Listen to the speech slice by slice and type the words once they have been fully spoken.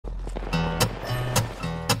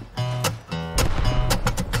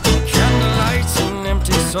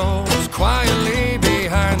souls quietly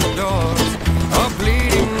behind the doors are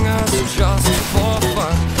bleeding us just for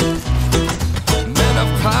fun. Men of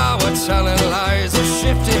power telling lies with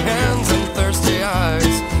shifty hands and thirsty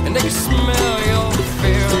eyes, and they can smell your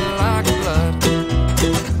fear like blood.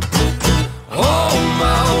 Oh,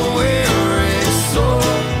 my weary soul,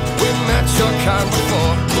 we met your kind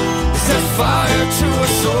before. Set fire to a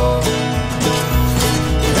soul,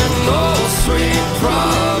 and oh, sweet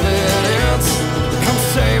providence, come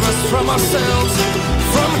save us from ourselves,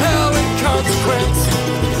 from hell and consequence.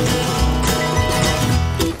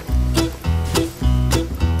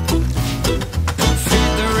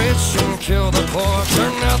 Feed the rich and kill the poor,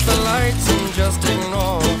 turn out the lights and just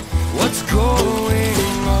ignore what's going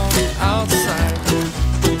on outside.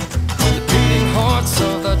 The beating hearts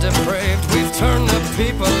of the depraved, we've turned the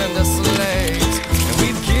people